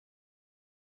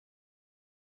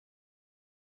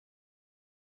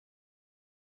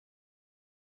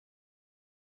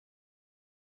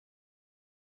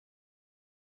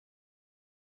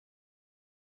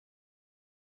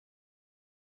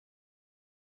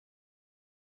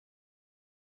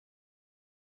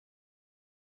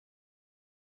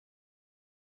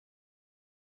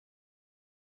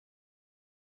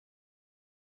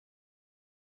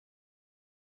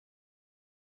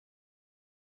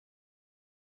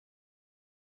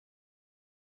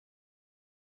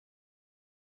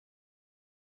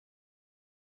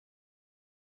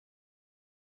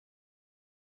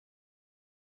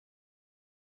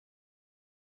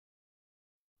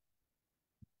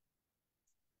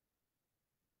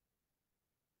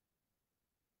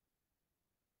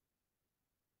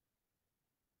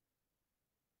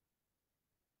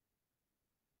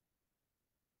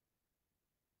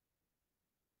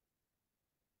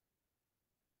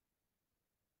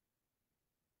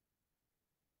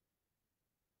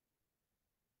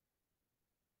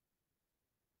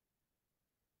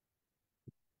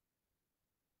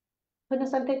Pwede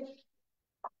sante.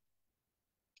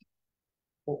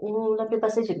 Oo, lapi pa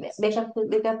sa jud.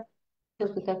 Beka.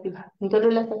 Nito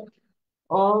lang sa.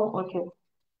 Oh, okay.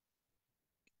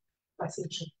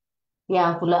 Passage.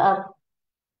 Yeah, pula up.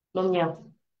 Lumnya.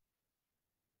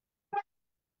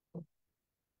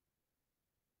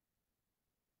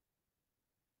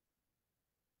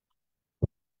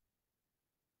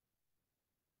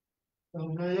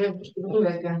 Oh,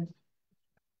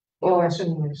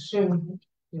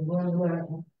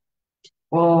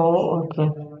 oh, okay.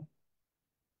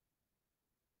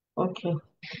 Okay.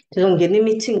 Ngizongena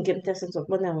i-meeting ke mtase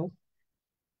ngizokubona ngo.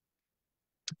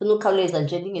 Funa ukukhawuleza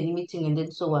nje ndingena i-meeting and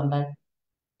then sokuhamba.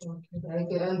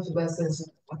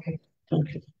 Okay.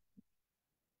 Okay.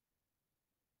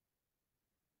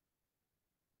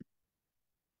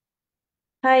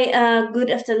 Hi, good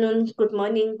afternoon, good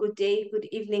morning, good day, good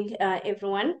evening,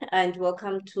 everyone, and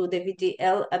welcome to the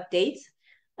VDL update.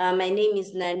 My name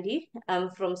is Nandi. I'm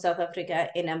from South Africa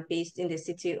and I'm based in the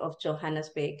city of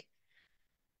Johannesburg.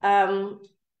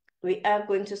 We are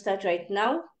going to start right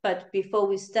now, but before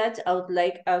we start, I would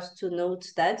like us to note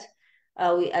that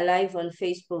we are live on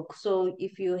Facebook. So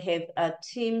if you have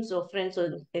teams or friends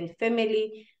and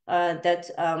family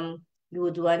that you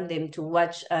would want them to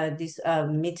watch this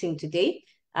meeting today,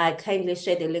 I kindly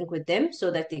share the link with them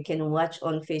so that they can watch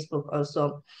on Facebook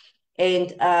also. And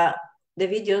the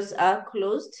videos are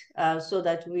closed so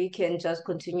that we can just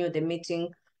continue the meeting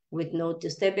with no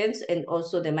disturbance, and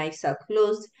also the mics are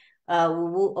closed. We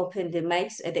will open the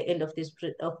mics at the end of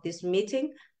this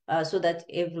meeting so that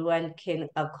everyone can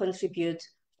contribute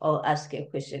or ask a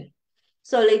question.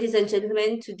 So, ladies and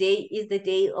gentlemen, today is the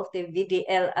day of the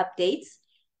VDL updates,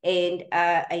 and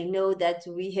I know that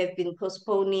we have been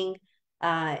postponing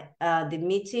the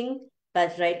meeting,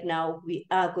 but right now we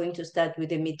are going to start with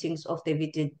the meetings of the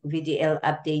VDL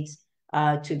updates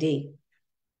today.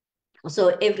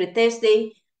 So every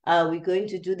Thursday, we're going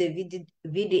to do the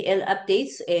VDL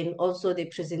updates and also the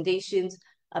presentations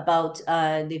about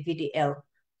the VDL.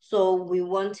 So we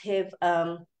won't have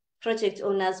project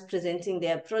owners presenting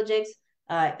their projects.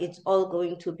 It's all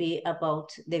going to be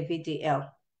about the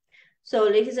VDL. So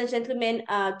ladies and gentlemen,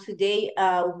 today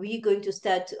we're going to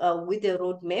start with the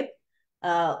roadmap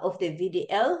of the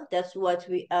VDL. That's what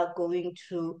we are going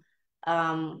to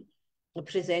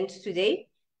present today.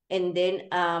 And then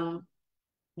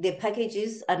the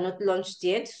packages are not launched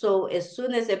yet. So as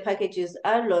soon as the packages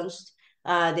are launched,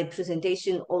 the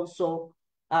presentation also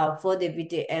for the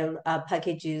VDL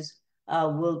packages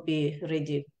will be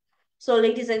ready. So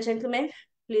ladies and gentlemen,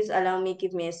 please allow me,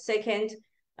 give me a second.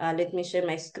 Let me share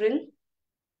my screen.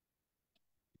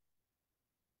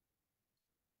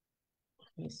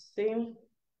 Let me see.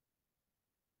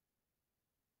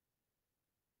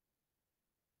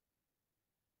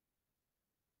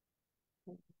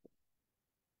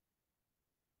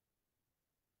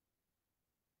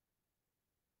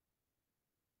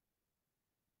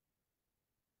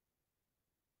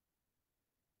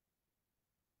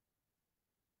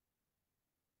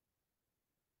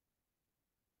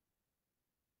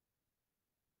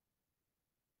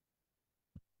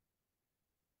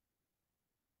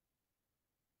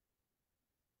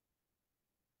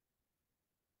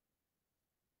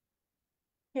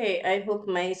 Hey, I hope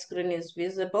my screen is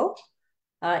visible.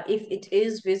 If it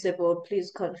is visible,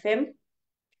 please confirm.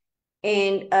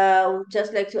 And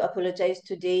just like to apologize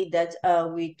today that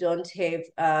we don't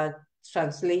have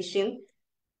translation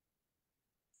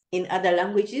in other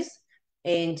languages.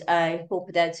 And I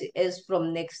hope that as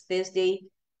from next Thursday,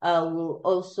 we'll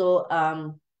also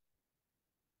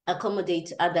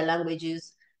accommodate other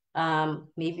languages.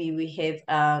 Maybe we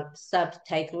have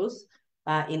subtitles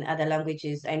in other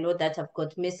languages. I know that I've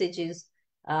got messages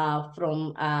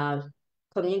from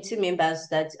community members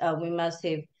that we must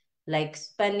have like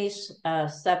Spanish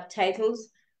subtitles,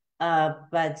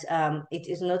 but it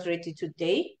is not ready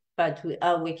today, but we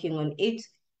are working on it.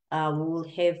 We will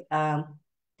have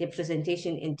the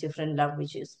presentation in different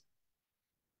languages.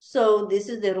 So this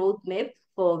is the roadmap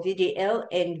for VDL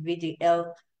and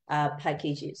VDL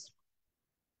packages.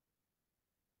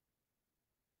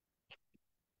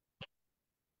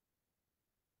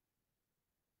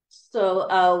 So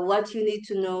what you need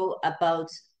to know about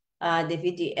the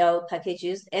VDL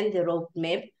packages and the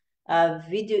roadmap,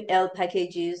 VDL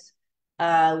packages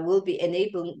will be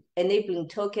enabling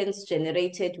tokens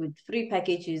generated with free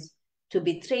packages to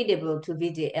be tradable to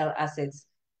VDL assets.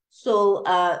 So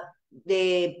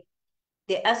the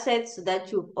assets that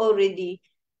you've already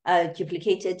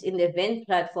duplicated in the V.E.N.D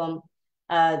platform,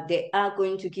 they are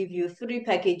going to give you free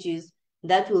packages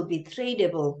that will be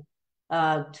tradable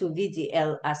to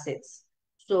VDL assets.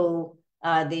 So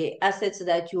the assets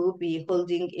that you will be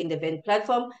holding in the V.E.N.D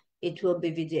platform, it will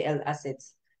be VDL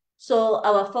assets. So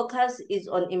our focus is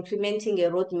on implementing a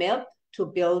roadmap to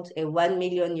build a 1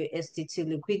 million USDT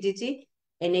liquidity,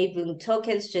 enabling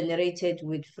tokens generated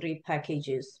with free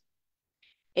packages.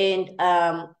 And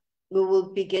we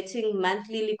will be getting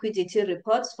monthly liquidity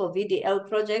reports for VDL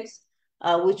projects,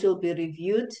 which will be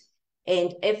reviewed,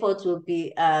 and efforts will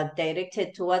be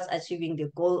directed towards achieving the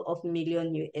goal of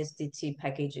million USDT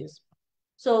packages.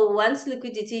 So once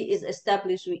liquidity is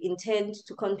established, we intend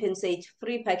to compensate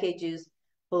free packages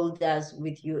holders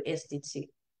with USDT.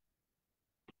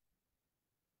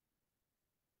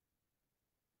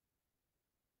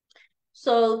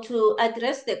 So to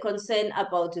address the concern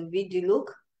about VDL,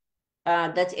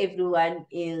 that everyone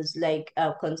is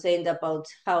concerned about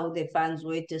how the funds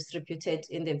were distributed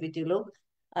in the VDL.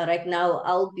 Right now,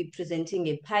 I'll be presenting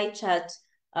a pie chart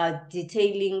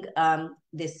detailing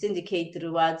the syndicate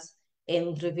rewards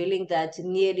and revealing that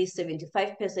nearly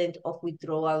 75% of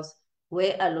withdrawals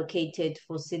were allocated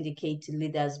for syndicate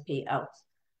leaders payouts.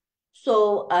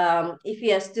 So if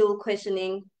you are still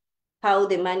questioning how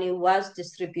the money was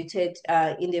distributed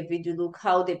in the VDL,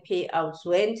 how the payouts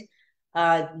went,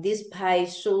 this pie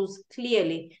shows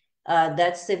clearly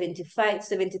that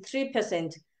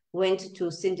 73% went to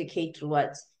syndicate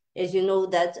rewards. As you know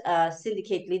that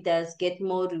syndicate leaders get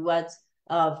more rewards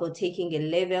for taking a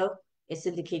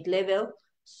syndicate level.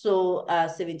 So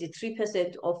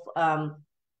 73%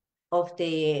 of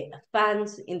the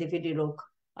funds in the VDL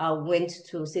went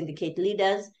to syndicate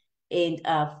leaders, and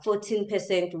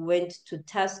 14% went to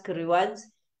task rewards,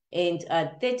 and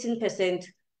 13%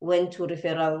 went to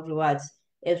referral rewards.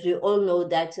 As we all know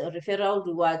that referral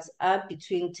rewards are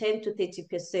between 10 to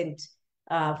 30%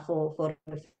 for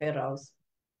referrals.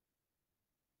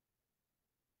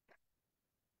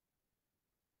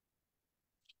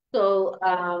 So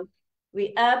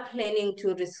we are planning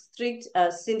to restrict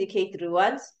syndicate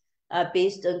rewards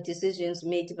based on decisions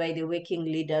made by the working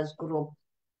leaders group.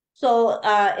 So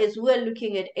as we're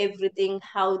looking at everything,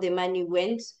 how the money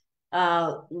went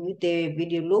with the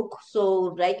VDL,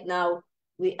 so right now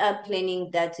we are planning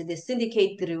that the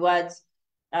syndicate rewards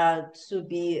to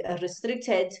be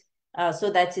restricted so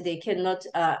that they cannot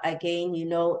again,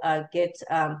 get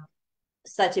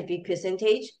such a big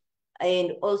percentage.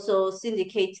 And also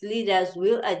syndicate leaders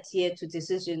will adhere to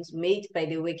decisions made by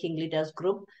the working leaders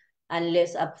group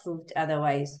unless approved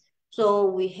otherwise. So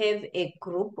we have a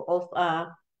group of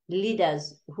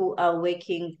leaders who are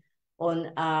working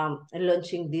on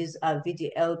launching these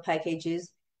VDL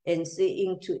packages and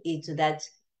seeing to it that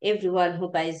everyone who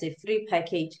buys a free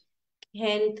package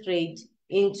can trade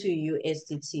into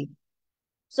USDT.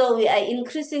 So we are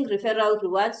increasing referral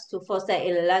rewards to foster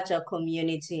a larger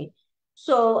community.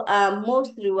 So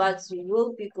most rewards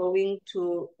will be going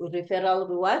to referral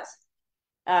rewards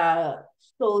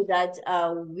so that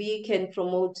we can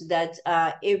promote that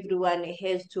everyone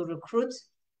has to recruit.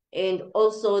 And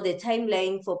also the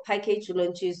timeline for package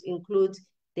launches includes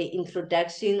the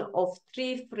introduction of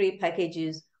 3 free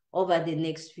packages over the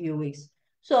next few weeks.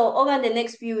 So over the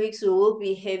next few weeks, we will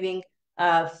be having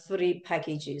free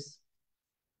packages.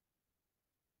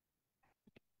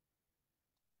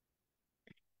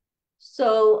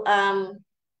 So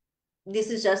this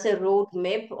is just a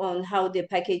roadmap on how the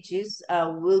packages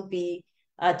will be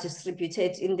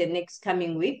distributed in the next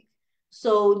coming week.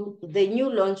 So the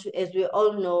new launch, as we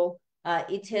all know,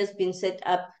 it has been set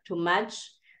up to March,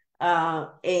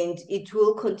 and it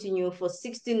will continue for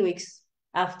 16 weeks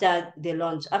after the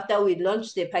launch. After we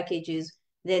launch the packages,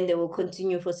 then they will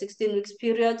continue for 16 weeks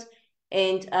period,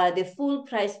 and the full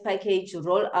price package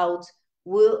rollout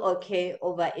will occur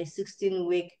over a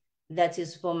 16-week, that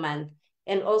is 4 months.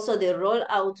 And also the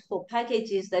rollout for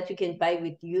packages that you can buy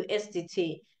with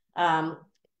USDT,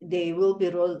 they will be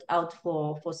rolled out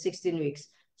for 16 weeks.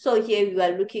 So here we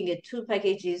are looking at 2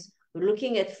 packages, we're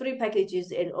looking at 3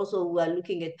 packages, and also we are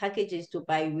looking at packages to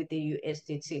buy with the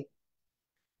USDT.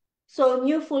 So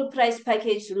new full price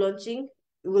package launching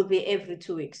will be every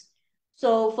 2 weeks.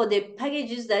 So for the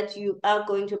packages that you are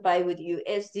going to buy with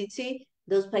USDT,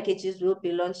 those packages will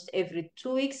be launched every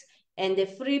 2 weeks, and the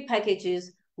free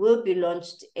packages will be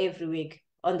launched every week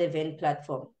on the V.E.N.D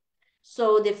platform.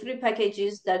 So the free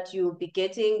packages that you'll be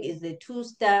getting is the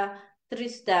 2-star,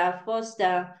 3-star,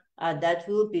 4-star that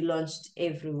will be launched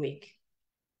every week.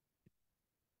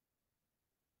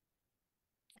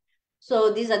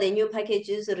 So these are the new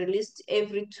packages released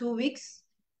every 2 weeks.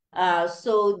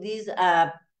 So these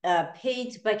are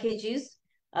paid packages.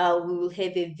 We will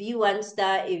have a V1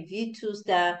 star, a V2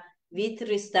 star,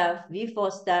 V3 star,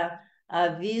 V4 star,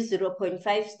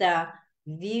 V0.5 star,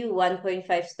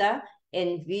 V1.5 star,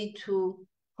 and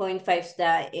V2.5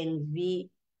 star, and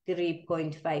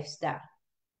V3.5 star.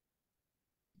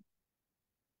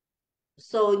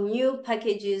 So new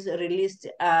packages released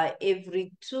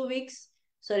every 2 weeks.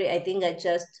 Sorry, I think I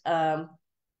just the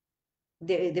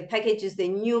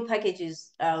new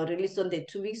packages released on the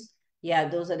 2 weeks. Yeah,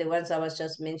 those are the ones I was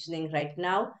just mentioning right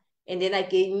now. And then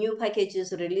again, new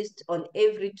packages released on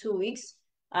every 2 weeks,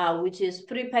 which is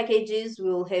free packages.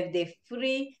 We will have the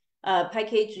free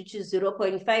package, which is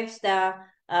 0.5 star,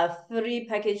 free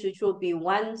package, which will be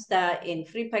 1 star, and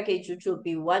free package, which will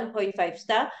be 1.5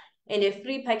 star, and a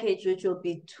free package, which will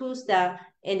be 2 star,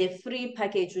 and a free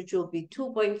package, which will be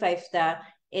 2.5 star,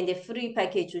 and a free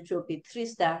package, which will be 3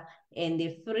 star, and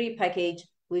the free package,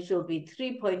 which will be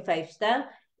 3.5 star,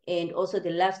 and also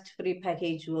the last free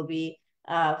package will be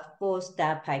a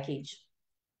 4-star package.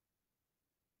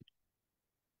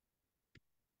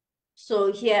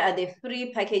 So here are the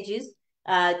free packages.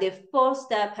 The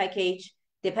 4-star package,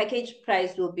 the package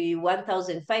price will be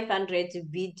 1,500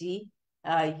 VD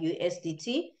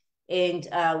USDT, and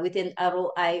with an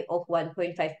ROI of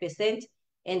 1.5%,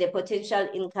 and the potential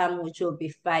income, which will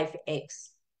be 5x.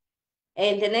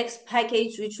 And the next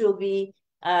package, which will be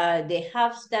the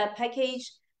half-star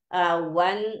package,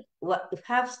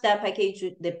 half-star package,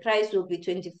 the price will be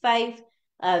 25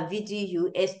 VD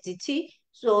USDT.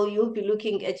 So you'll be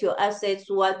looking at your assets.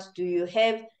 What do you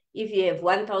have? If you have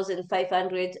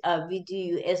 1,500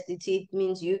 VD USDT, it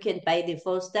means you can buy the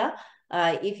 4-star.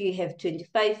 If you have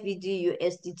 25 VD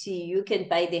USDT, you can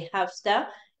buy the half-star,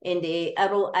 and the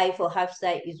ROI for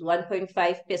half-star is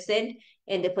 1.5%,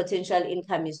 and the potential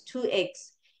income is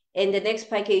 2x. And the next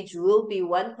package will be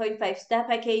 1.5-star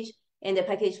package, and the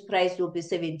package price will be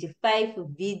 75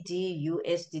 VD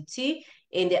USDT,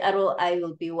 and the ROI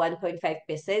will be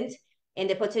 1.5%, and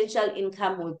the potential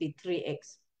income will be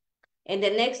 3x. And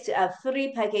the next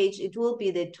free package, it will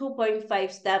be the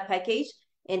 2.5-star package,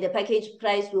 and the package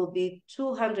price will be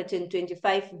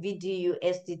 225 VD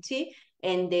USDT,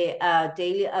 and the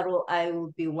daily ROI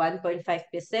will be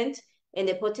 1.5%, and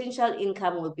the potential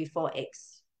income will be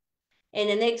 4x. And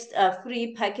the next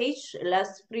free package,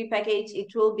 last free package,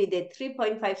 it will be the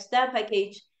 3.5-star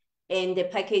package, and the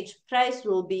package price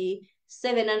will be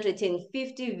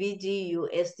 750 VD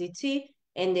USDT,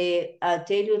 and the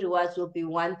daily rewards will be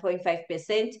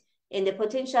 1.5%, and the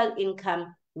potential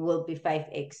income will be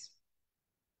 5x.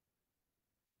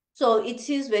 So it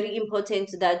is very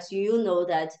important that you know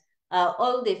that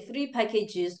all the free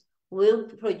packages will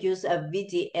produce a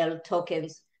VDL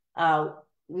tokens,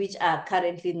 which are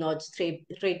currently not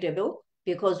tradable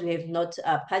because we have not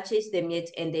purchased them yet,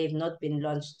 and they have not been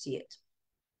launched yet.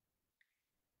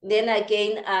 Then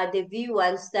again, the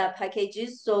V1 star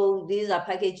packages. So these are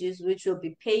packages which will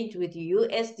be paid with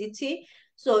USDT.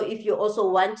 So if you also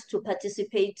want to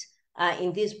participate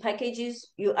in these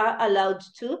packages, you are allowed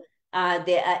to.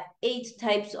 There are 8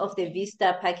 types of the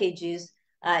V-Star packages,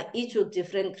 each with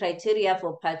different criteria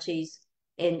for purchase,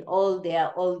 and they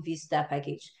are all V-Star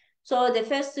package. So the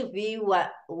first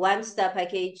V1 star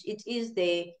package, it is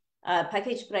the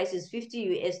package price is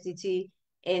 50 USDT,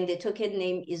 and the token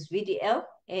name is VDL,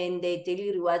 and the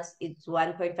daily rewards is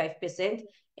 1.5%,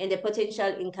 and the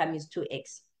potential income is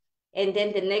 2x. And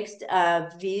then the next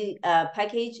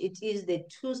package, it is the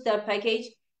 2-star package,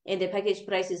 and the package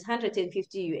price is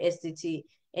 150 USDT,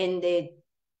 and the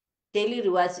daily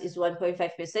rewards is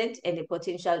 1.5%, and the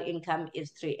potential income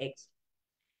is 3x.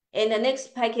 And the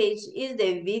next package is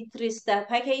the V3-star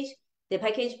package. The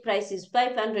package price is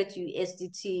 500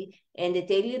 USDT, and the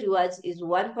daily rewards is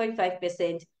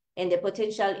 1.5%, and the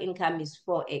potential income is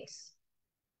 4x.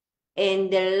 And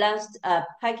the last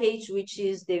package, which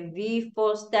is the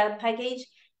V4-star package,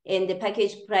 and the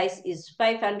package price is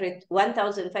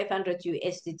 1,500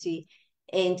 USDT,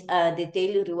 and the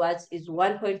daily rewards is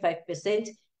 1.5%,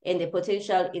 and the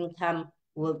potential income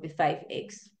will be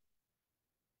 5x.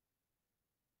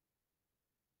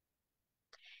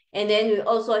 And then we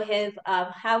also have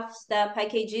half-star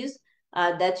packages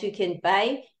that you can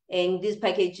buy. And these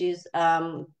packages,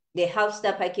 the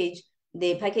half-star package,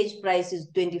 the package price is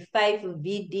 25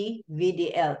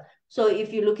 VDL. So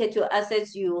if you look at your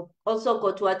assets, you also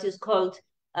got what is called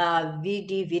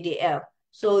VDL.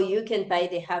 So you can buy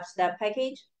the half-star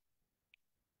package.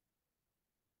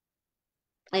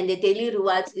 And the daily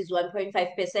rewards is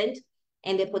 1.5%,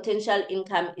 and the potential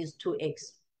income is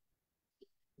 2x.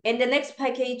 And the next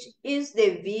package is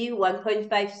the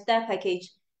V1.5-star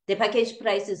package. The package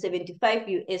price is 75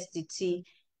 USDT,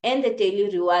 and the daily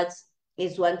rewards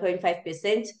is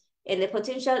 1.5%, and the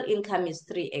potential income is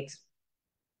 3x.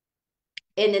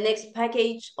 And the next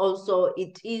package also,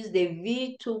 it is the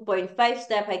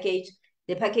V2.5-star package.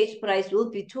 The package price will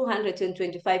be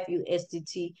 225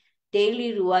 USDT,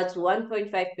 daily rewards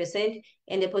 1.5%,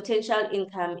 and the potential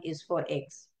income is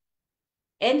 4x.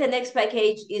 And the next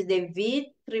package is the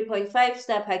V 3.5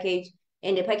 star package,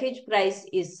 and the package price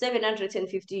is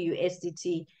 750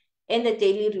 USDT, and the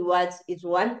daily rewards is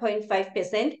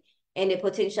 1.5%, and the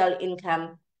potential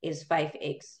income is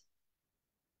 5x.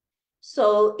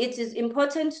 So it is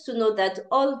important to know that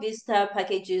all V-Star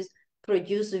packages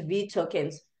produce V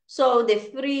tokens. So the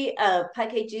free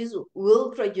packages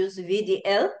will produce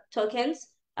VDL tokens,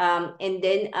 and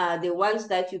then the ones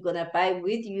that you're gonna buy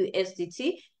with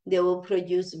USDT, they will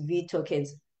produce V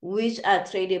tokens, which are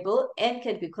tradable and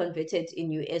can be converted in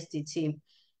USDT.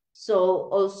 So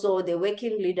also the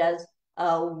working leaders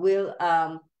will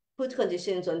put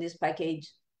conditions on this package,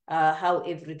 how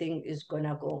everything is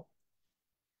gonna go.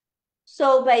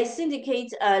 So by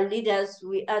syndicate leaders,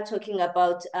 we are talking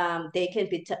about they can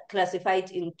be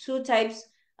classified in two types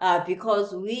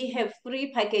because we have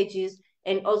free packages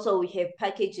and also we have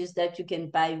packages that you can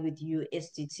buy with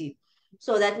USDT.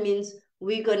 So that means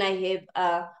we're gonna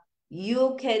have,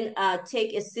 you can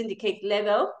take a syndicate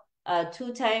level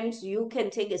 2 times, you can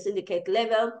take a syndicate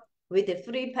level with a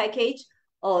free package,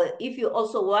 or if you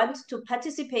also want to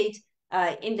participate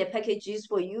in the packages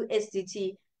for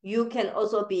USDT, you can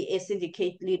also be a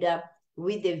syndicate leader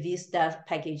with the V-Star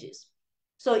packages.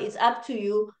 So it's up to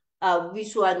you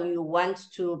which one you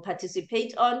want to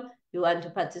participate on. You want to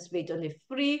participate on the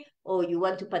free, or you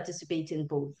want to participate in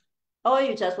both, or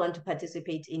you just want to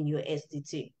participate in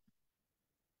USDT.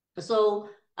 So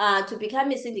to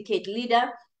become a syndicate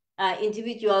leader,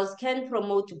 individuals can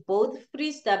promote both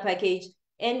free star package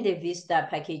and the V-Star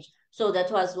package. So that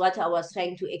was what I was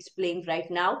trying to explain right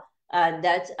now,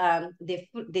 that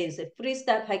there's a free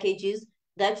star packages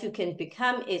that you can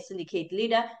become a syndicate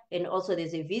leader, and also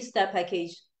there's a V-Star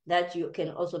package that you can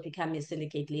also become a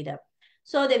syndicate leader.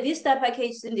 So the V-Star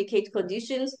package syndicate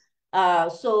conditions.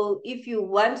 So if you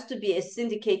want to be a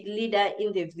syndicate leader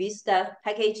in the V-Star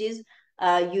packages,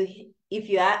 if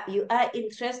you are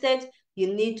interested,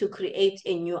 you need to create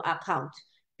a new account,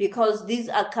 because these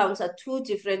accounts are 2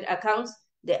 different accounts.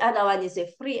 The other one is a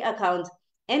free account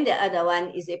and the other one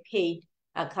is a paid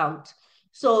account.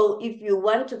 So if you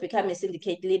want to become a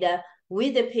syndicate leader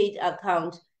with a paid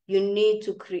account, you need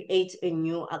to create a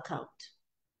new account.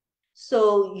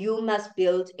 So you must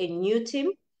build a new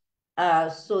team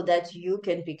so that you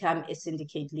can become a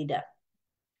syndicate leader.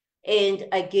 And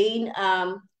again,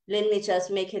 let me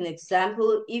just make an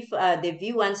example. If the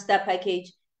V1 star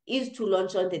package is to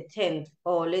launch on the 10th,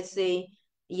 or let's say,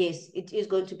 yes, it is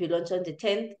going to be launched on the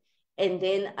 10th, and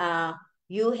then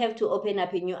you have to open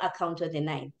up a new account on the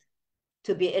 9th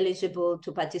to be eligible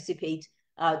to participate,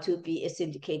 to be a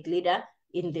syndicate leader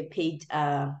in the paid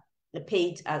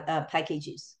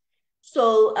packages.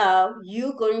 So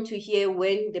you're going to hear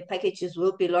when the packages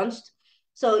will be launched.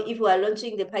 So if we are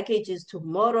launching the packages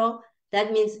tomorrow,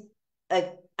 that means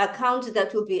an account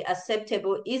that will be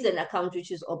acceptable is an account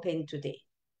which is open today.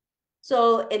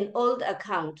 So an old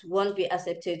account won't be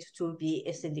accepted to be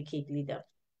a syndicate leader.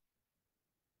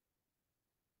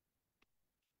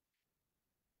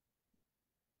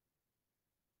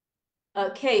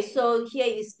 Okay, so here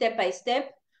is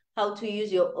step-by-step how to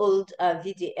use your old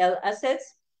VDL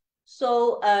assets.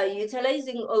 So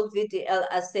utilizing old VDL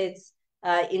assets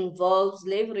involves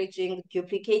leveraging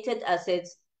duplicated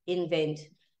assets in V.E.N.D.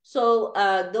 So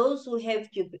those who have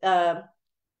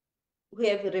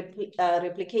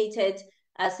replicated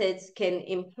assets can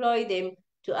employ them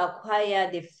to acquire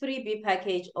the freebie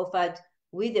package offered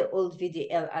with the old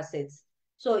VDL assets.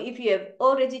 So if you have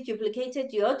already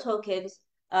duplicated your tokens,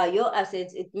 your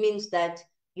assets, it means that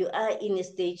you are in a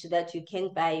stage that you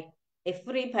can buy a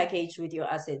free package with your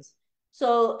assets.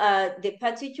 So the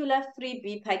particular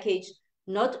freebie package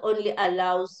not only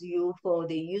allows you for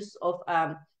the use of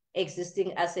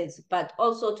existing assets, but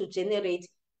also to generate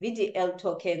VDL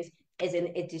tokens as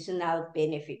an additional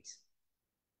benefit.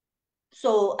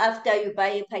 So after you buy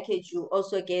a package, you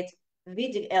also get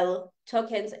VDL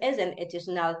tokens as an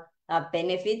additional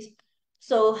benefit.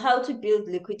 So how to build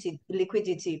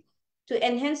liquidity? To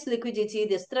enhance liquidity,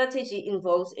 the strategy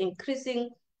involves increasing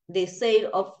the sale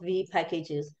of V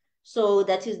packages. So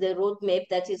that is the roadmap.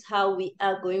 That is how we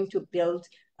are going to build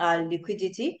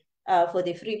liquidity for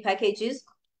the free packages.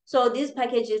 So these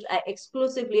packages are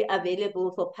exclusively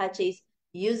available for purchase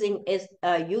using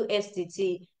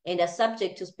USDT and are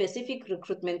subject to specific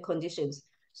recruitment conditions.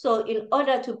 So in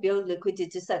order to build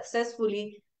liquidity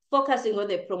successfully, focusing on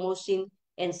the promotion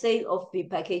and sale of V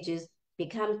packages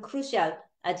become crucial,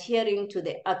 adhering to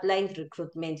the outlined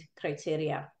recruitment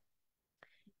criteria.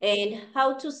 and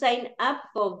how to sign up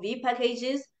for V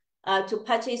packages. To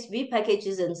purchase V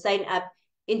packages and sign up,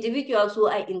 individuals who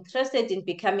are interested in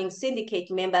becoming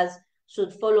syndicate members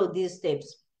should follow these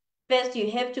steps. First, you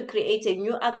have to create a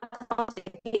new account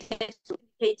dedicated to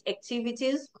syndicate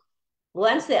activities.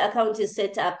 Once the account is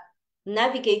set up,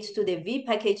 navigate to the V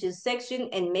packages section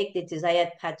and make the desired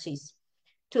purchase.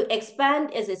 To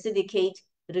expand as a syndicate,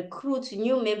 recruit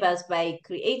new members by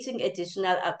creating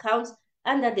additional accounts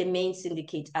under the main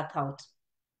syndicate account.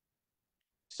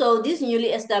 So these newly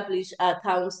established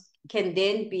accounts can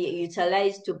then be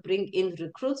utilized to bring in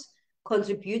recruits,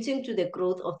 contributing to the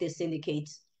growth of the syndicate.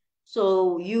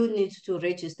 So you need to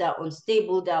register on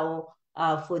StableDAO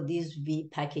for these V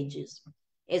packages.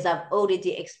 As I've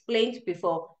already explained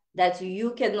before, that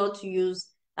you cannot use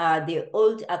the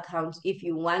old account if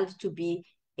you want to be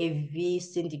a V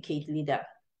syndicate leader.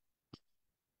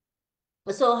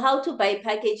 So how to buy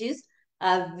packages?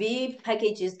 V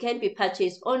packages can be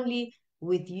purchased only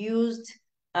with new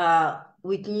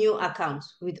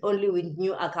accounts, only with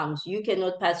new accounts. You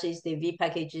cannot purchase the V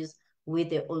packages with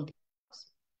the old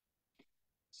accounts.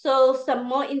 So some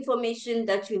more information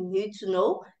that you need to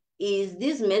know is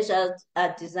these measures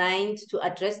are designed to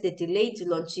address the delayed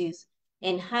launches,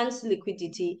 enhance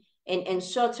liquidity, and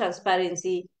ensure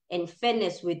transparency and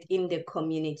fairness within the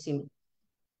community.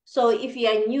 So if you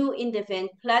are new in the V.E.N.D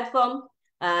platform,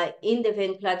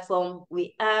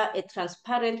 we are a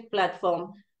transparent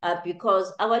platform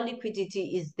because our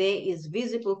liquidity is there, is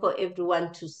visible for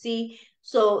everyone to see.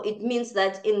 So it means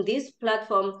that in this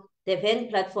platform, the V.E.N.D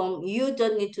platform, you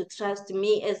don't need to trust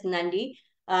me as Nandi.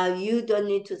 You don't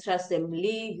need to trust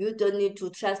Emily. You don't need to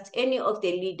trust any of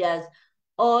the leaders.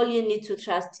 All you need to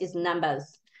trust is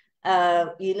numbers.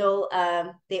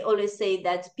 They always say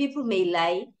that people may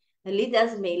lie,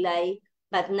 leaders may lie,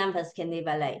 but numbers can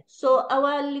never lie. So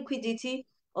our liquidity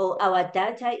or our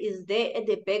data is there at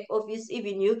the back office.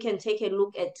 Even you can take a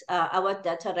look at our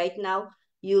data right now.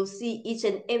 You'll see each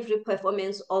and every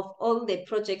performance of all the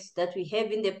projects that we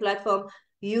have in the platform.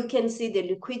 You can see the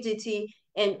liquidity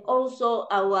and also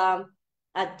our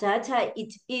data.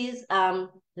 It is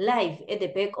live at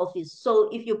the back office. So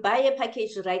if you buy a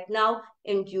package right now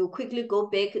and you quickly go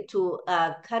back to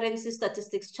currency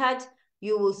statistics chart,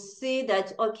 you will see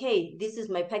that, okay, this is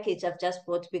my package I've just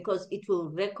bought, because it will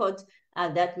record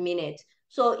that minute.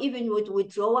 So even with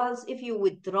withdrawals, if you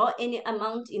withdraw any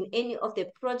amount in any of the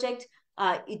project,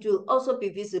 it will also be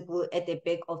visible at the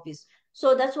back office.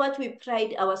 So that's what we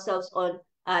pride ourselves on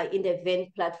in the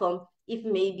V.E.N.D platform. If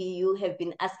maybe you have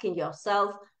been asking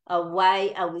yourself,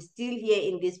 why are we still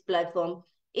here in this platform?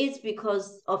 It's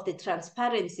because of the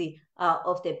transparency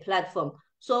of the platform.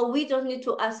 So we don't need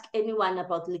to ask anyone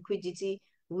about liquidity.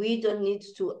 We don't need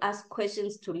to ask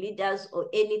questions to leaders or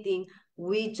anything.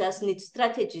 We just need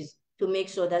strategies to make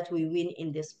sure that we win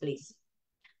in this place.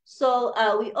 So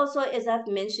we also, as I've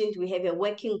mentioned, we have a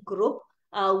working group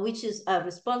which is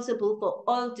responsible for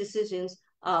all decisions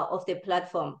of the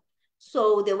platform.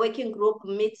 So the working group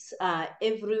meets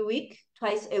every week,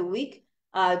 twice a week,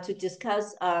 to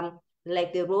discuss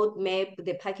like the roadmap,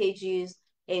 the packages,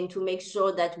 and to make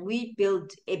sure that we build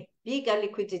a bigger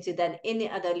liquidity than any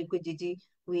other liquidity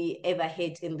we ever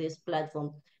had in this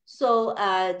platform. So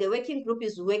the working group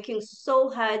is working so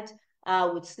hard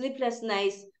with sleepless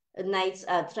nights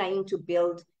trying to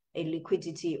build a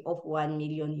liquidity of 1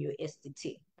 million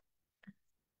USDT.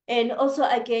 And also,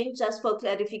 again, just for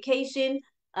clarification,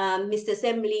 Mr.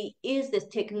 Assembly is the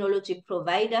technology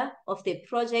provider of the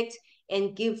project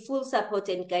and give full support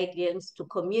and guidance to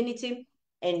community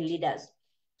and leaders.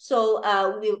 So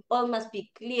we all must be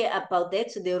clear about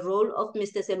that. So the role of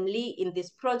Mr. Assembly in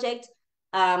this project,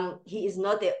 he is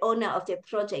not the owner of the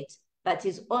project, but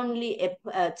he's only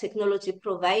a technology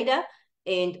provider.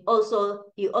 And also,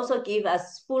 he also give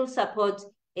us full support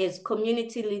as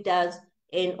community leaders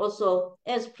and also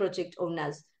as project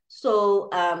owners. So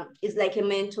it's like a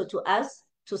mentor to us,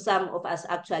 to some of us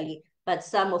actually, but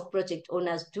some of project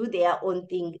owners do their own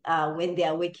thing when they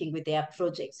are working with their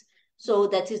projects. So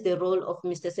that is the role of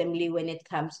Mr. Assembly when it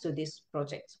comes to this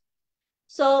project.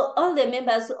 So all the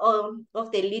members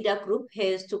of the leader group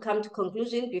has to come to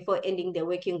conclusion before ending the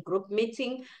working group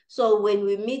meeting. So when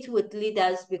we meet with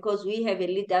leaders, because we have a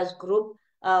leaders group,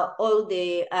 all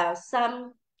the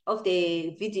some of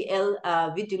the VDL,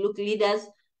 VDL leaders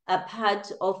are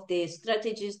part of the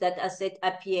strategies that are set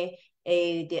up here.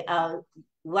 They are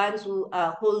ones who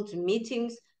hold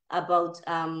meetings about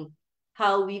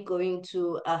how we're going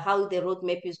to, how the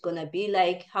roadmap is gonna be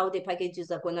like, how the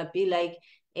packages are gonna be like,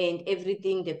 and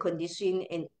everything, the condition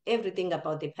and everything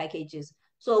about the packages.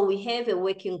 So we have a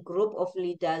working group of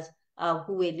leaders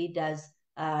who were leaders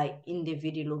in the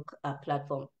VDL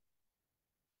platform.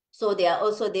 So they are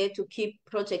also there to keep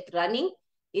project running.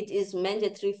 It is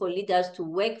mandatory for leaders to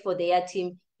work for their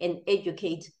team and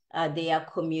educate their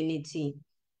community.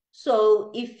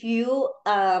 So if you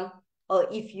or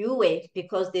if you were,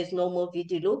 because there's no more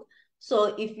VDL,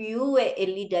 so if you were a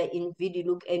leader in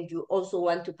VDL and you also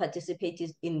want to participate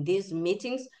in these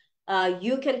meetings,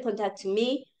 you can contact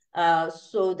me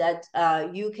so that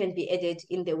you can be added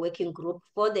in the working group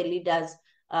for the leaders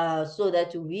so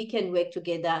that we can work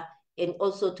together and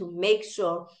also to make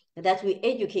sure that we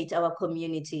educate our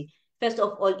community. First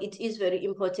of all, it is very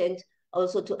important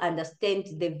also to understand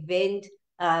the V.E.N.D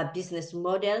business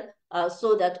model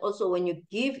so that also when you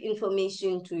give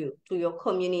information to your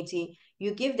community,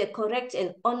 you give the correct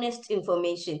and honest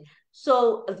information.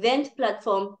 So V.E.N.D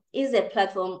platform is a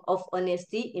platform of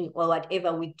honesty in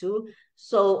whatever we do.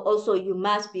 So also you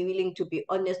must be willing to be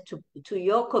honest to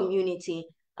your community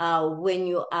when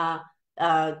you are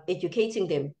educating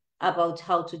them about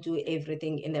how to do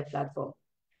everything in the platform.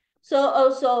 So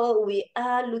also we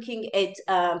are looking at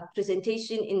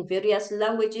presentation in various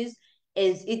languages,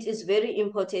 as it is very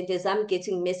important, as I'm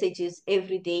getting messages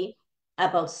every day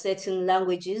about certain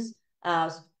languages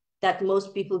that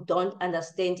most people don't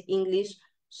understand English.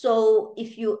 So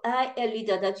if you are a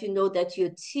leader that you know that your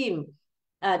team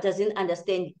doesn't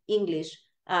understand English,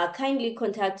 kindly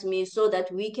contact me so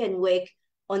that we can work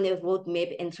on a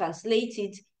roadmap and translate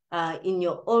it in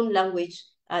your own language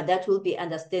that will be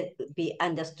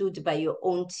understood by your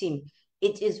own team.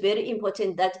 It is very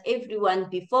important that everyone,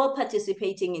 before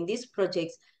participating in these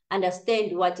projects,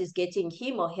 understand what is getting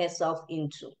him or herself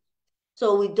into.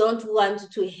 So we don't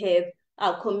want to have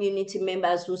our community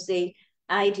members who say,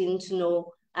 I didn't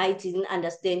know, I didn't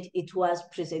understand, it was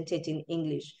presented in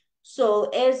English. So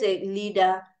as a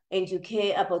leader and you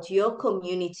care about your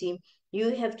community,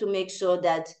 you have to make sure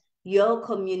that your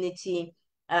community,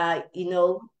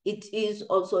 it is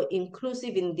also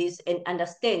inclusive in this and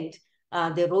understand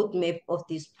the roadmap of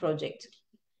this project.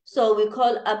 So we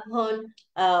call upon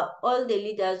all the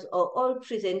leaders or all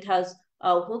presenters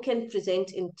who can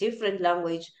present in different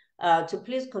language to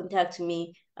please contact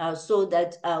me so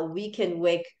that we can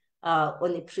work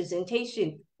on a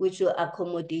presentation which will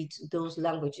accommodate those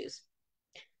languages.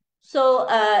 So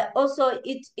also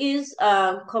it is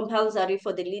compulsory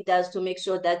for the leaders to make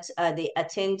sure that they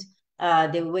attend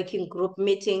the working group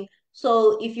meeting.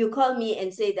 So if you call me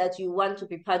and say that you want to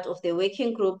be part of the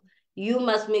working group, you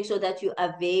must make sure that you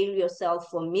avail yourself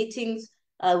for meetings.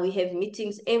 We have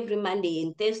meetings every Monday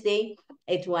and Thursday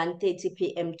at 1:30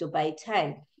 p.m. Dubai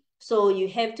time. So you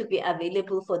have to be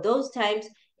available for those times.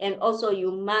 And also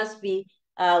you must be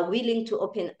willing to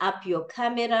open up your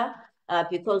camera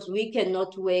because we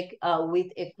cannot work with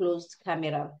a closed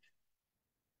camera.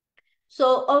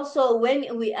 So also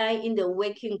when we are in the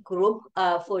working group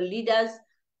for leaders,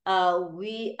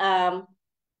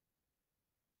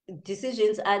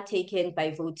 decisions are taken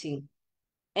by voting.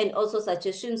 And also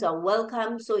suggestions are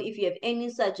welcome. So if you have any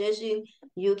suggestion,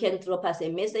 you can drop us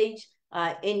a message.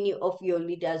 Any of your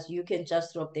leaders, you can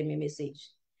just drop them a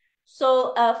message.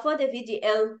 So for the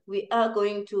VDL, we are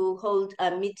going to hold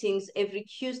meetings every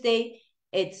Tuesday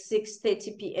at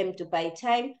 6:30 p.m. Dubai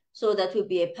time. So that will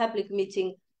be a public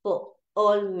meeting for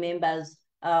all members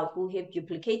who have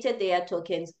duplicated their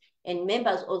tokens and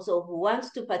members also who want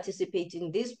to participate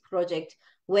in this project,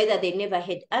 whether they never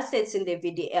had assets in the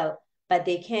VDL, but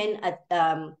they can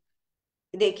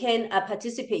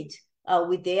participate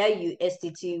with their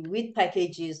USDT with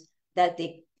packages that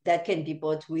can be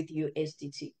bought with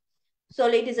USDT. So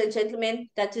ladies and gentlemen,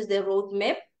 that is the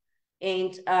roadmap.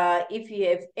 And if you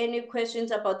have any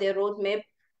questions about the roadmap,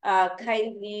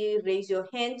 kindly raise your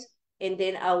hand and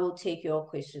then I will take your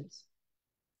questions.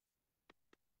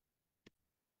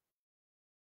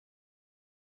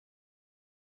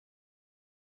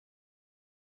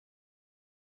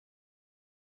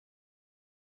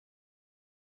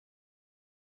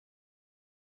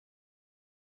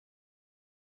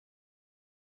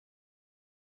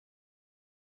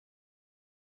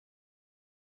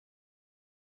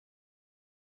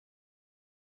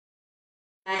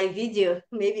 My video,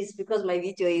 maybe it's because my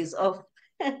video is off.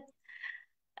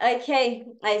 Okay,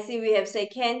 I see we have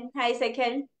Second. Hi,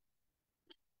 Second.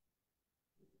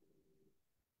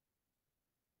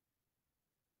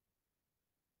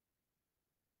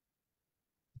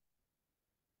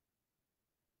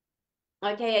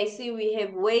 Okay, I see we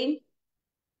have Wayne.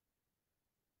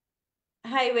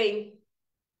 Hi, Wayne.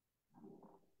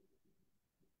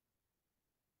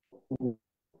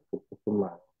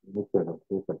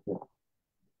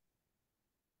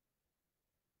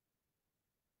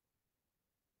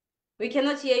 We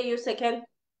cannot hear you, Second.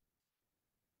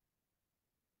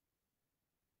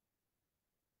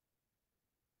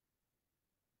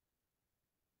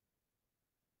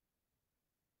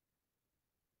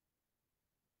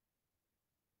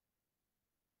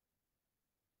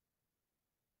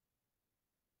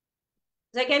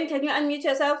 Zaken, can you unmute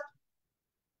yourself?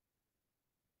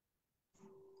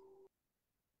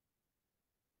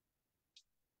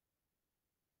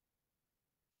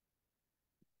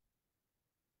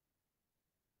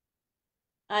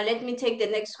 Let me take the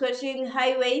next question.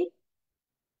 Hi, Wayne.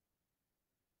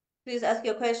 Please ask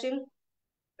your question.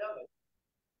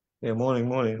 Yeah, morning.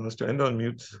 I was trying to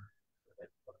unmute.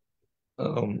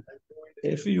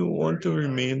 If you want to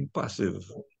remain passive,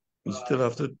 you still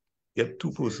have to get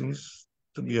two persons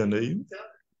to be under you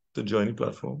to join the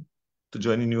platform, to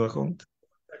join a new account.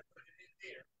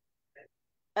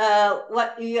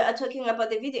 What you are talking about,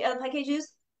 the VDL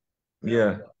packages?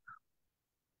 Yeah.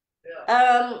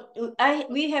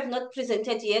 We have not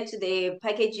presented yet the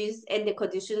packages and the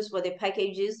conditions for the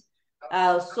packages.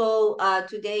 So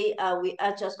today we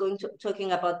are just going to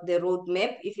talking about the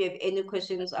roadmap. If you have any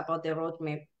questions about the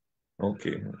roadmap.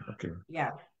 Okay.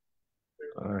 Yeah.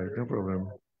 All right, no problem.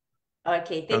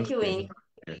 Okay, thank you, Wayne.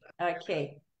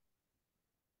 Okay.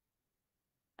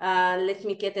 Let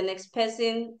me get the next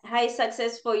person. Hi,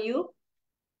 success for you.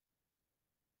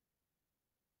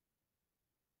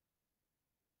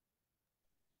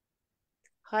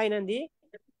 Hi, Nandi.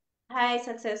 Hi,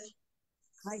 success.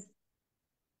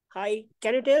 Hi.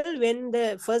 Can you tell when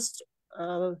the first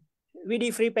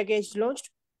VD free package launched?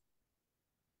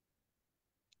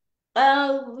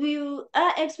 We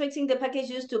are expecting the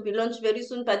packages to be launched very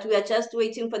soon, but we are just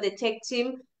waiting for the tech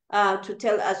team to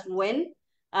tell us when.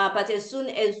 But as soon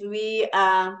as we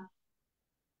as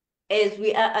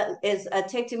a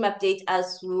tech team update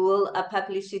us, we will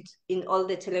publish it in all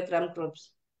the Telegram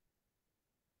groups.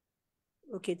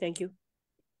 Okay, thank you.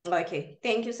 Okay,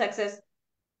 thank you, success.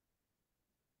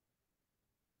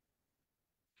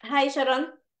 Hi,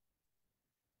 Sharon.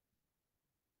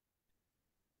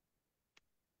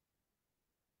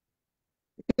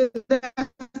 Good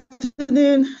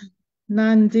afternoon,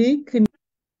 Nandi.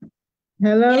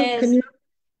 Hello? Yes. Can you?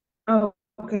 Oh,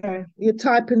 okay. You're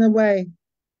typing away,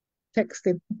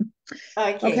 texting.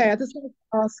 Okay, I just want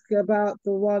to ask you about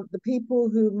the people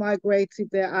who migrated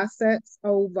their assets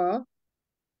over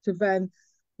to V.E.N.D.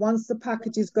 Once the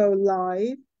packages go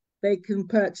live, they can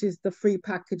purchase the free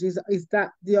packages. Is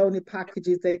that the only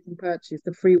packages they can purchase,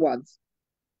 the free ones?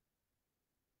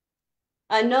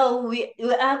 No, we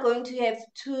are going to have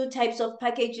two types of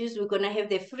packages. We're going to have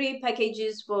the free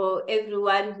packages for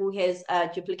everyone who has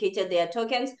duplicated their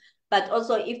tokens. But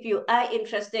also, if you are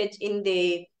interested in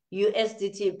the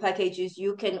USDT packages,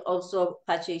 you can also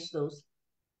purchase those.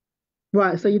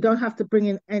 Right, so you don't have to bring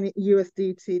in any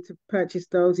USDT to purchase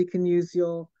those. You can use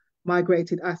your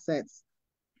migrated assets.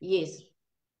 Yes.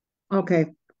 Okay,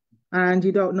 and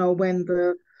you don't know when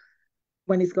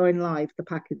it's going live, the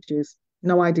packages.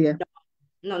 No idea.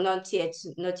 No, not yet.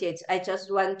 Not yet. I just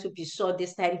want to be sure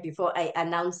this time before I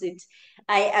announce it.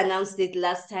 I announced it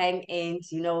last time and,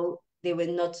 they were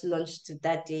not launched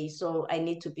that day. So I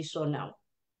need to be sure now.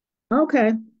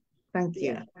 Okay, thank you.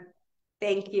 Yeah.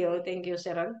 Thank you. Thank you,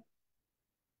 Sharon.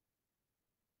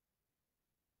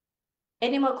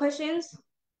 Any more questions?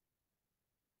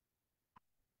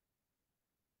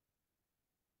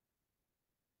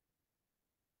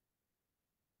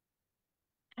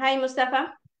 Hi,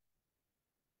 Mustafa.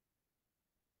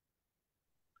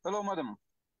 Hello, madam.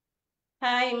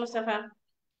 Hi, Mustafa.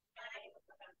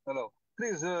 Hello.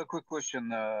 Please, a quick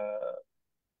question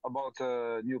about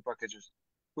new packages.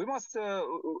 We must,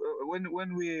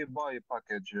 when we buy a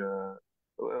package,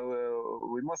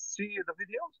 we must see the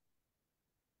videos.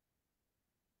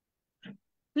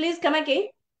 Please come again.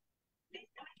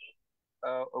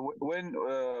 When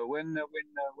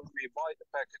we buy the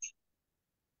package,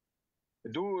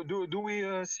 do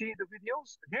we see the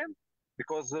videos again?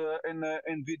 Because in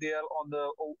VDL on the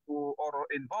or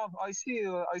in V.E.N.D,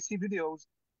 I see videos.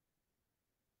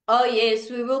 Oh yes,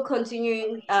 we will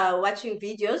continue watching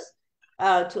videos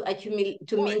to accumulate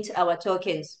mint our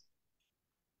tokens.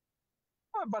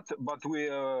 But we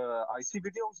I see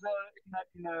videos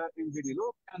in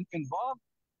VDL and in V.E.N.D.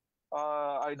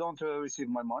 I don't receive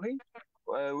my money.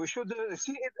 We should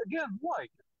see it again. Why?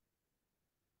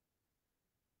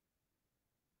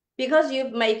 Because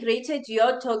you've migrated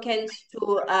your tokens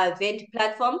to a V.E.N.D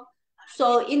platform.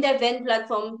 So in the V.E.N.D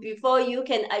platform, before you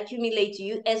can accumulate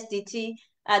USDT,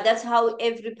 that's how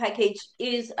every package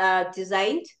is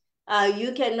designed.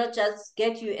 You cannot just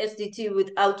get USDT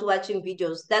without watching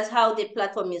videos. That's how the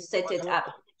platform is set it up.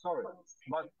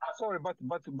 Sorry, but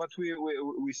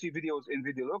we see videos in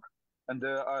VDLook, and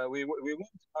we want.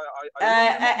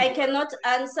 I cannot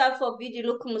answer for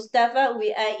VDLook, Mustafa.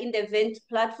 We are in the V.E.N.D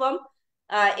platform.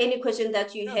 Any question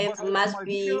that you have must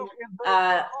be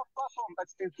platform.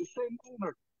 It's the same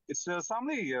owner. It's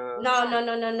family.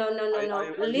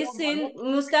 No. Listen,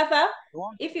 Mustafa,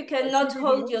 if you cannot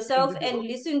hold yourself and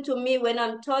listen to me when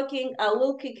I'm talking, I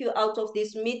will kick you out of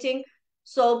this meeting.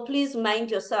 So please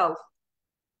mind yourself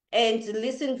and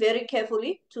listen very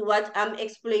carefully to what I'm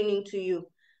explaining to you.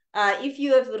 If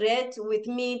you have read with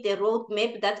me the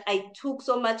roadmap that I took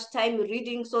so much time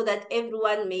reading so that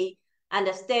everyone may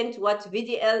understand what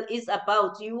VDL is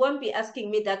about, you won't be asking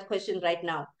me that question right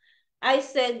now. I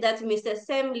said that Mr.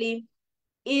 Semley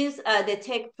is the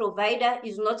tech provider,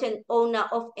 is not an owner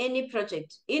of any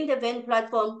project. In the V.E.N.D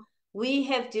platform, we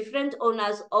have different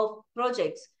owners of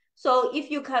projects. So if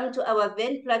you come to our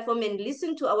V.E.N.D platform and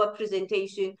listen to our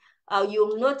presentation,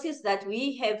 you'll notice that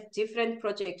we have different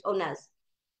project owners.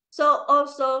 So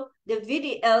also the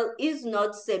VDL is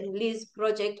not Semley's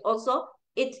project also.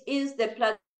 It is the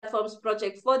platform's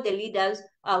project for the leaders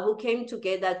who came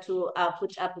together to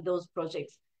put up those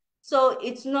projects. So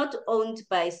it's not owned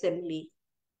by Semley.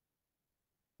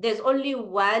 There's only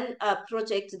one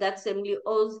project that Semley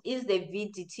owns, is the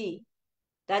VDT.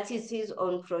 That is his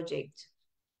own project.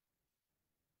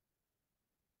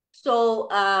 So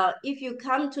if you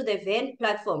come to the V.E.N.D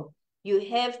platform, you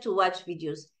have to watch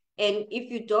videos. And if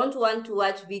you don't want to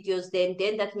watch videos, then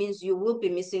that means you will be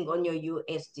missing on your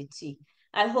USDT.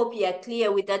 I hope you are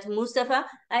clear with that, Mustafa.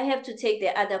 I have to take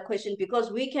the other question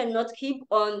because we cannot keep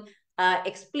on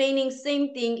explaining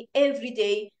same thing every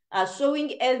day,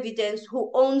 showing evidence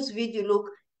who owns VideoLook.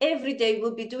 Every day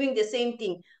we'll be doing the same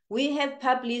thing. We have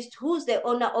published who's the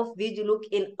owner of VideoLook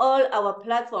in all our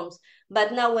platforms.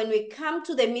 But now when we come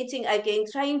to the meeting again,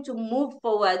 trying to move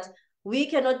forward, we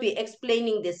cannot be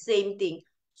explaining the same thing.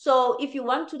 So if you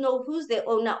want to know who's the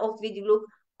owner of VideoLook,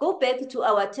 go back to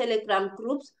our Telegram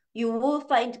groups. You will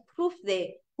find proof there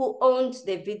who owns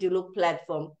the VideoLook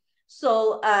platform.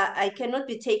 So I cannot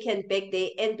be taken back there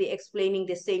and be explaining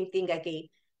the same thing again.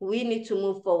 We need to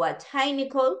move forward. Hi,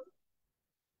 Nicole.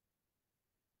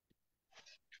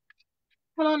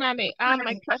 Hello, Nani.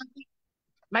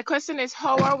 My question is,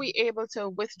 how are we able to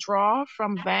withdraw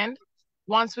from V.E.N.D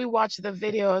once we watch the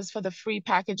videos for the free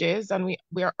packages and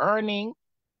we are earning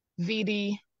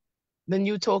the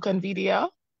new token VDL?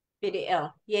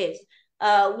 VDL, yes.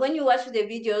 When you watch the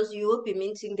videos, you will be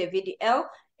minting the VDL,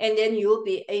 and then you will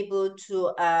be able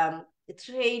to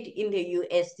trade in the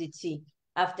USDT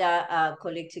after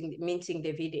minting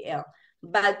the VDL.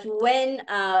 But when,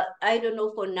 I don't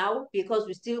know for now, because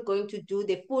we're still going to do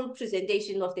the full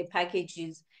presentation of the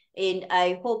packages, and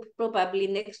I hope probably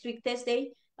next week,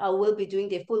 Thursday, we'll be doing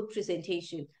the full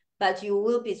presentation, but you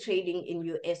will be trading in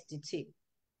USDT.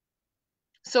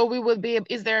 So we will be,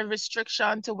 is there a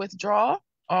restriction to withdraw,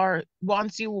 or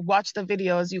once you watch the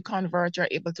videos, you convert, you're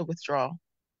able to withdraw?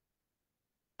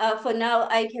 For now,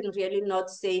 I can really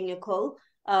not say, Nicole.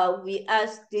 We are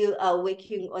still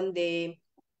working on the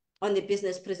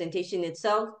business presentation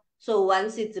itself. So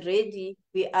once it's ready,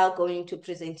 we are going to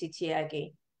present it here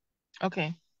again.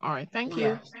 Okay. All right. Thank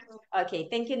you. Okay.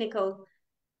 Thank you, Nicole.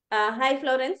 Hi,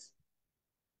 Florence.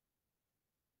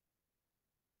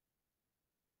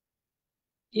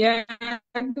 Yeah,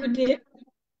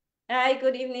 Hi,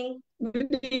 good evening.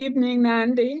 Good evening,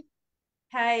 Nandi.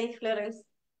 Hi, Florence.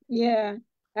 Yeah,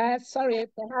 sorry,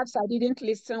 perhaps I didn't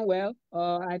listen well,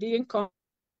 or I didn't come.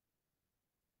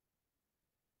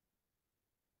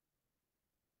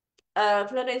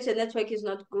 Florence, your network is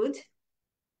not good.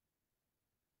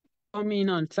 Come in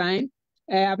on time.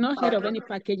 I've not heard of any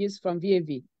packages from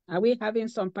VAV. Are we having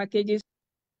some packages?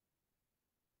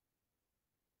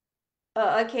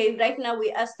 Okay, right now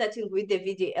we are starting with the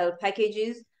VDL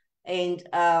packages, and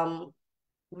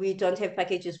we don't have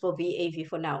packages for VAV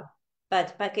for now,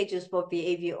 but packages for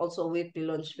VAV also will be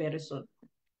launched very soon.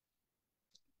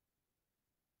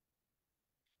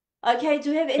 Okay,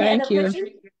 do you have any other questions?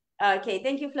 Okay,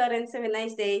 thank you, Florence. Have a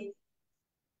nice day.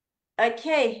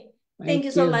 Okay, thank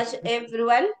you so much,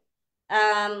 everyone.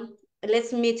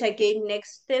 Let's meet again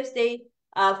next Thursday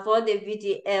for the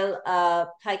VDL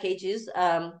packages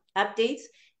updates.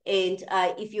 And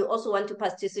if you also want to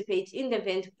participate in the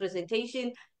V.E.N.D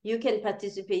presentation, you can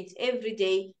participate every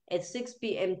day at 6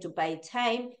 p.m. Dubai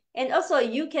time. And also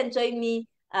you can join me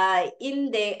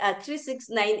in the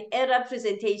 369 era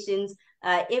presentations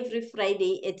every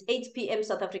Friday at 8 p.m.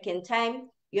 South African time.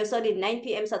 You're sorry, 9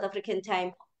 p.m. South African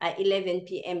time, 11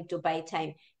 p.m. Dubai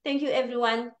time. Thank you,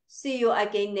 everyone. See you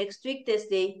again next week,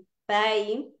 Thursday.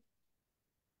 Bye.